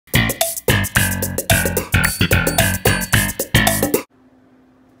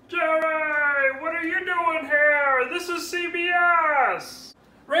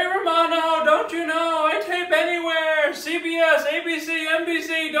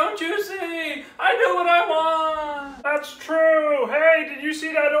see? Don't you see? I do what I want. That's true. Hey, did you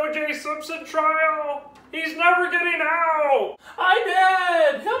see that O.J. Simpson trial? He's never getting out.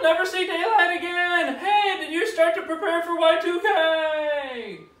 I did. He'll never see daylight again. Hey, did you start to prepare for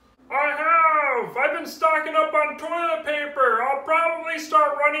Y2K? I have. I've been stocking up on toilet paper. I'll probably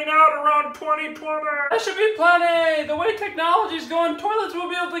start running out around 2020. That should be plenty. The way technology's going, toilets will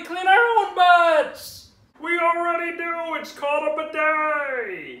be able to clean our own butts. We already do. It's called a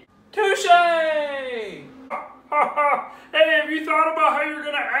bidet. Touche. Hey, have you thought about how you're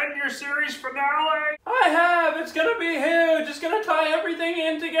going to end your series finale? I have. It's going to be huge. It's going to tie everything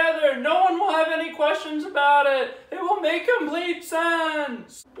in together. No one will have any questions about it. It will make complete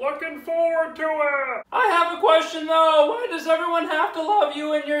sense. Looking forward to it. I have a question though. Why does everyone have to love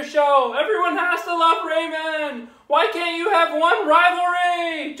you in your show? Everyone has to love Raymond. Why can't you have one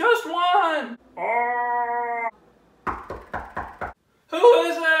rivalry? Just one. Who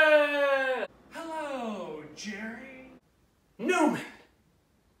is it? Hello, Jerry. Newman.